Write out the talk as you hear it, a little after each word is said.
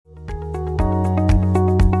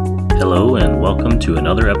welcome to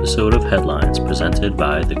another episode of Headlines presented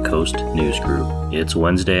by the Coast News Group. It's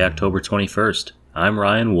Wednesday, October 21st. I'm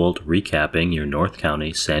Ryan Wolt recapping your North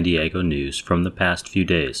County, San Diego news from the past few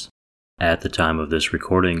days. At the time of this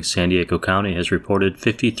recording, San Diego County has reported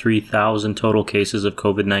 53,000 total cases of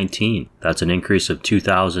COVID-19. That's an increase of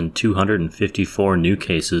 2,254 new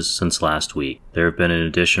cases since last week. There have been an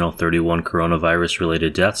additional 31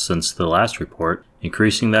 coronavirus-related deaths since the last report,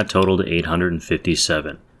 increasing that total to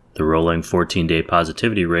 857. The rolling 14-day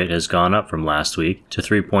positivity rate has gone up from last week to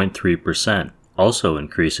 3.3%. Also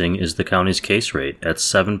increasing is the county's case rate at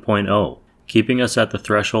 7.0, keeping us at the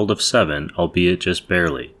threshold of 7, albeit just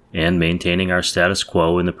barely, and maintaining our status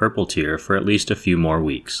quo in the purple tier for at least a few more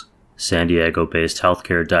weeks. San Diego-based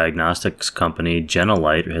healthcare diagnostics company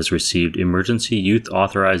Genelite has received emergency use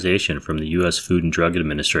authorization from the U.S. Food and Drug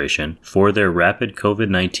Administration for their rapid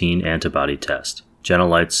COVID-19 antibody test.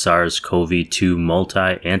 Genelite's SARS-CoV-2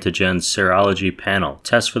 multi-antigen serology panel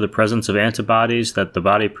tests for the presence of antibodies that the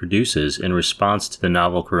body produces in response to the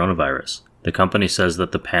novel coronavirus. The company says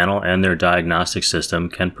that the panel and their diagnostic system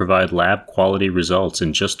can provide lab-quality results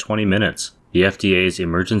in just 20 minutes. The FDA's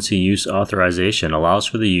emergency use authorization allows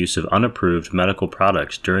for the use of unapproved medical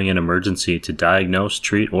products during an emergency to diagnose,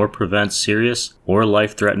 treat, or prevent serious or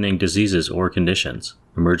life-threatening diseases or conditions.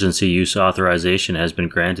 Emergency use authorization has been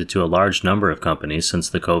granted to a large number of companies since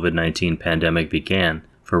the COVID-19 pandemic began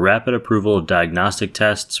for rapid approval of diagnostic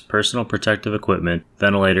tests, personal protective equipment,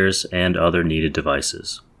 ventilators, and other needed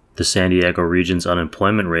devices. The San Diego region's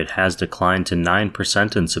unemployment rate has declined to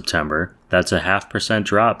 9% in September. That's a 0.5%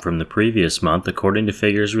 drop from the previous month, according to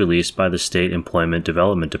figures released by the State Employment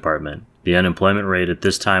Development Department. The unemployment rate at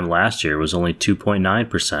this time last year was only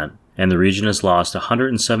 2.9%, and the region has lost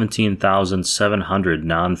 117,700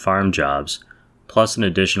 non-farm jobs, plus an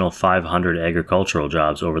additional 500 agricultural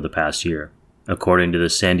jobs over the past year. According to the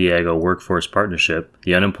San Diego Workforce Partnership,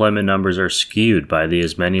 the unemployment numbers are skewed by the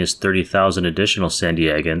as many as 30,000 additional San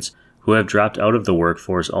Diegans who have dropped out of the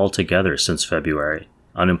workforce altogether since February.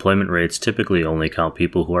 Unemployment rates typically only count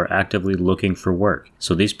people who are actively looking for work,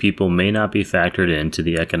 so these people may not be factored into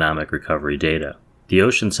the economic recovery data. The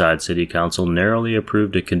Oceanside City Council narrowly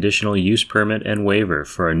approved a conditional use permit and waiver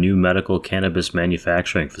for a new medical cannabis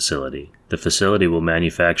manufacturing facility. The facility will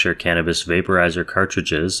manufacture cannabis vaporizer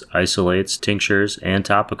cartridges, isolates, tinctures, and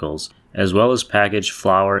topicals, as well as packaged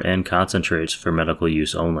flower and concentrates for medical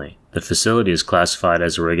use only. The facility is classified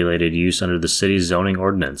as a regulated use under the city's zoning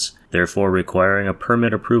ordinance, therefore requiring a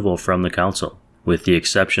permit approval from the council. With the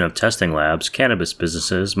exception of testing labs, cannabis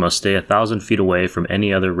businesses must stay 1,000 feet away from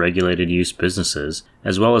any other regulated use businesses,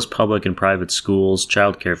 as well as public and private schools,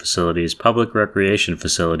 childcare facilities, public recreation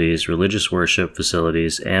facilities, religious worship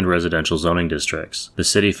facilities, and residential zoning districts. The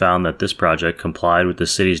city found that this project complied with the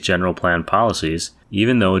city's general plan policies,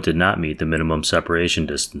 even though it did not meet the minimum separation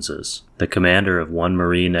distances. The commander of one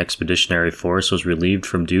Marine Expeditionary Force was relieved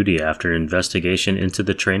from duty after an investigation into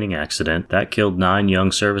the training accident that killed 9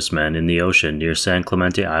 young servicemen in the ocean near San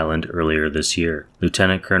Clemente Island earlier this year.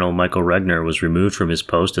 Lieutenant Colonel Michael Regner was removed from his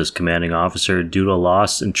post as commanding officer due to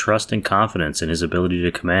loss in trust and confidence in his ability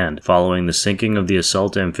to command, following the sinking of the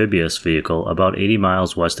assault amphibious vehicle about 80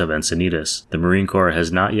 miles west of Encinitas. The Marine Corps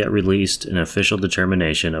has not yet released an official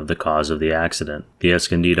determination of the cause of the accident. The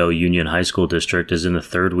Escondido Union High School District is in the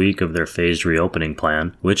third week of their phased reopening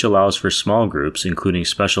plan, which allows for small groups, including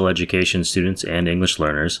special education students and English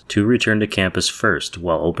learners, to return to campus first,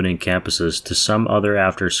 while opening campuses to some other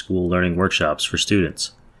after-school learning workshops for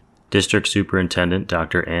students. District Superintendent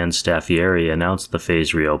Dr. Ann Staffieri announced the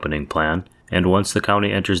phased reopening plan, and once the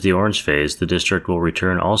county enters the orange phase, the district will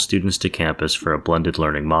return all students to campus for a blended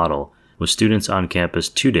learning model, with students on campus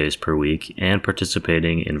 2 days per week and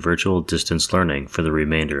participating in virtual distance learning for the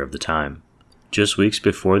remainder of the time. Just weeks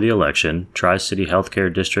before the election, Tri-City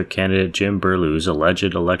Healthcare District candidate Jim Burlew's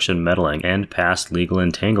alleged election meddling and past legal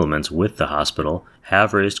entanglements with the hospital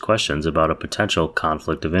have raised questions about a potential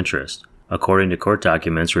conflict of interest. According to court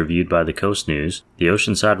documents reviewed by the Coast News, the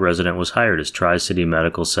Oceanside resident was hired as Tri-City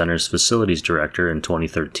Medical Center's facilities director in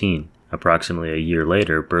 2013. Approximately a year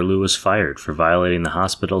later, Burlew was fired for violating the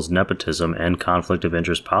hospital's nepotism and conflict of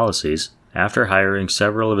interest policies after hiring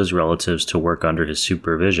several of his relatives to work under his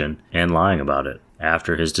supervision and lying about it.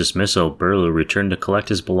 After his dismissal, Burlew returned to collect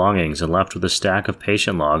his belongings and left with a stack of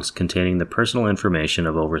patient logs containing the personal information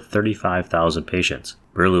of over 35,000 patients.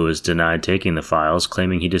 Burlew is denied taking the files,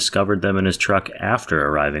 claiming he discovered them in his truck after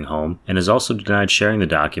arriving home, and is also denied sharing the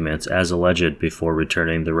documents as alleged before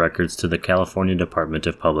returning the records to the California Department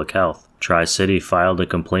of Public Health. Tri-City filed a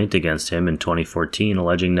complaint against him in 2014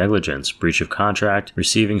 alleging negligence, breach of contract,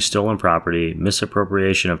 receiving stolen property,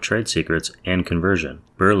 misappropriation of trade secrets, and conversion.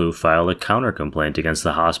 Burlew filed a counter-complaint against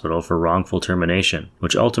the hospital for wrongful termination,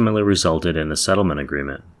 which ultimately resulted in a settlement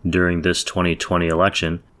agreement. During this 2020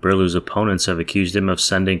 election, Burlew's opponents have accused him of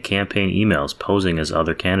sending campaign emails posing as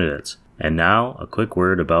other candidates. And now, a quick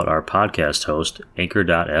word about our podcast host,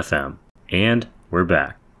 Anchor.fm. And we're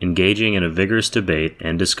back. Engaging in a vigorous debate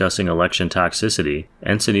and discussing election toxicity,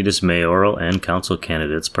 Encinitas mayoral and council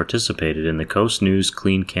candidates participated in the Coast News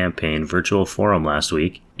Clean Campaign virtual forum last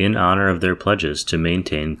week in honor of their pledges to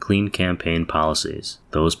maintain clean campaign policies.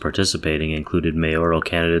 Those participating included mayoral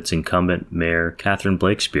candidates incumbent Mayor Catherine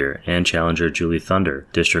Blakespear and challenger Julie Thunder,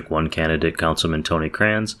 District 1 candidate Councilman Tony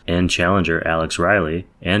Kranz and challenger Alex Riley,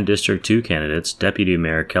 and District 2 candidates Deputy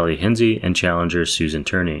Mayor Kelly Hinsey and challenger Susan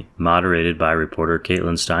Turney. Moderated by reporter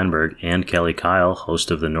Caitlin Steinberg and Kelly Kyle, host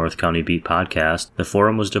of the North County Beat podcast, the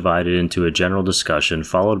forum was divided into a general discussion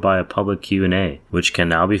followed by a public Q&A, which can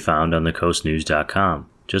now be found on thecoastnews.com.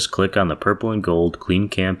 Just click on the purple and gold Clean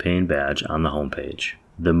Campaign badge on the homepage.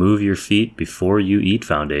 The Move Your Feet Before You Eat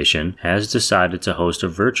Foundation has decided to host a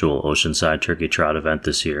virtual Oceanside Turkey Trot event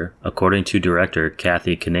this year. According to director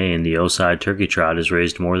Kathy Kinane, the Oside Turkey Trot has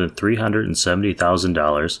raised more than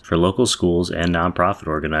 $370,000 for local schools and nonprofit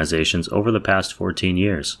organizations over the past 14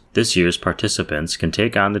 years. This year's participants can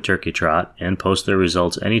take on the Turkey Trot and post their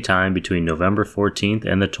results anytime between November 14th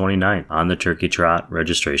and the 29th on the Turkey Trot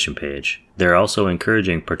registration page. They're also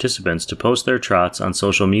encouraging participants to post their trots on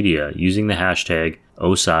social media using the hashtag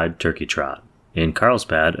Oside Turkey Trot. In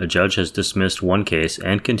Carlsbad, a judge has dismissed one case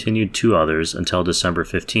and continued 2 others until December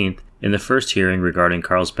 15th in the first hearing regarding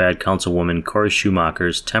Carlsbad Councilwoman Corey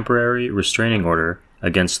Schumacher's temporary restraining order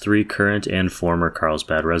against 3 current and former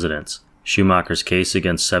Carlsbad residents. Schumacher's case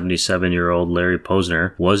against 77-year-old Larry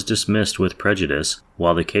Posner was dismissed with prejudice,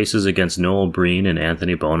 while the cases against Noel Breen and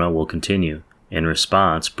Anthony Bona will continue. In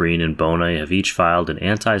response, Breen and Bona have each filed an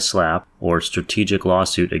anti-SLAPP or strategic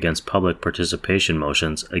lawsuit against public participation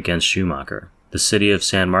motions against Schumacher. The city of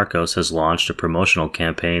San Marcos has launched a promotional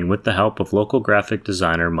campaign with the help of local graphic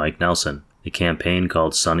designer Mike Nelson. The campaign,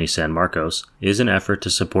 called Sunny San Marcos, is an effort to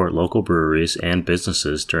support local breweries and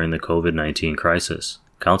businesses during the COVID-19 crisis.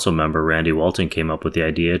 Councilmember Randy Walton came up with the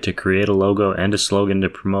idea to create a logo and a slogan to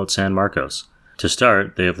promote San Marcos. To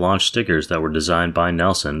start, they have launched stickers that were designed by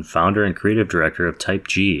Nelson, founder and creative director of Type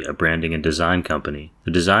G, a branding and design company. The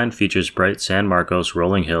design features bright San Marcos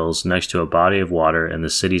rolling hills next to a body of water in the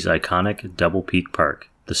city's iconic Double Peak Park.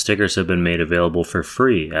 The stickers have been made available for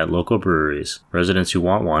free at local breweries. Residents who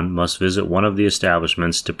want one must visit one of the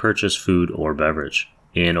establishments to purchase food or beverage.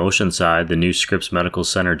 In Oceanside, the new Scripps Medical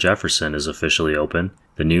Center Jefferson is officially open.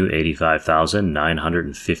 The new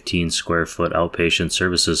 85,915 square foot outpatient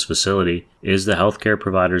services facility is the healthcare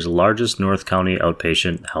provider's largest North County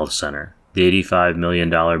outpatient health center. The $85 million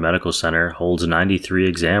medical center holds 93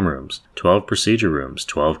 exam rooms, 12 procedure rooms,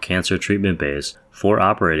 12 cancer treatment bays, 4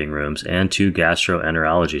 operating rooms, and 2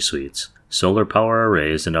 gastroenterology suites. Solar power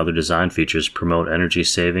arrays and other design features promote energy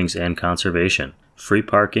savings and conservation. Free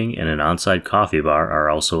parking and an on-site coffee bar are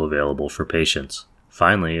also available for patients.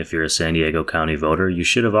 Finally, if you're a San Diego County voter, you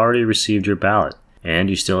should have already received your ballot, and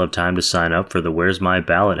you still have time to sign up for the Where's My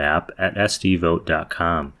Ballot app at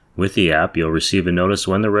sdvote.com. With the app, you'll receive a notice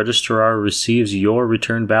when the registrar receives your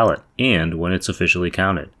returned ballot and when it's officially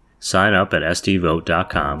counted. Sign up at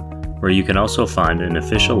sdvote.com, where you can also find an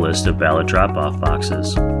official list of ballot drop-off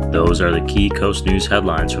boxes. Those are the key Coast News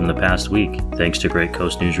headlines from the past week. Thanks to great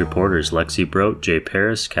Coast News reporters Lexi Brote, Jay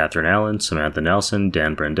Paris, Catherine Allen, Samantha Nelson,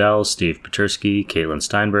 Dan Brendel, Steve Petersky, Caitlin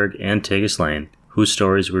Steinberg, and Tegas Lane, whose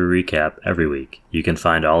stories we recap every week. You can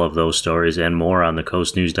find all of those stories and more on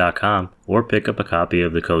thecoastnews.com or pick up a copy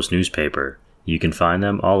of the Coast newspaper. You can find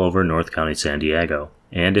them all over North County, San Diego.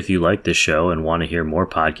 And if you like this show and want to hear more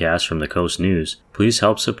podcasts from the Coast News, please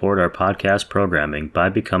help support our podcast programming by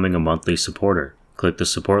becoming a monthly supporter. Click the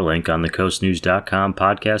support link on thecoastnews.com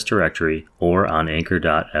podcast directory or on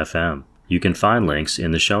anchor.fm. You can find links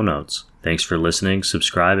in the show notes. Thanks for listening,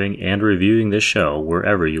 subscribing, and reviewing this show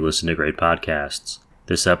wherever you listen to great podcasts.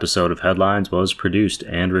 This episode of Headlines was produced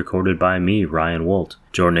and recorded by me, Ryan Wolt.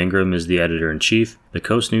 Jordan Ingram is the editor-in-chief, the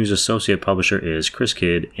Coast News associate publisher is Chris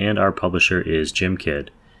Kidd, and our publisher is Jim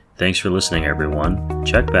Kidd. Thanks for listening, everyone.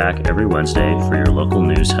 Check back every Wednesday for your local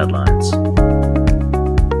news headlines.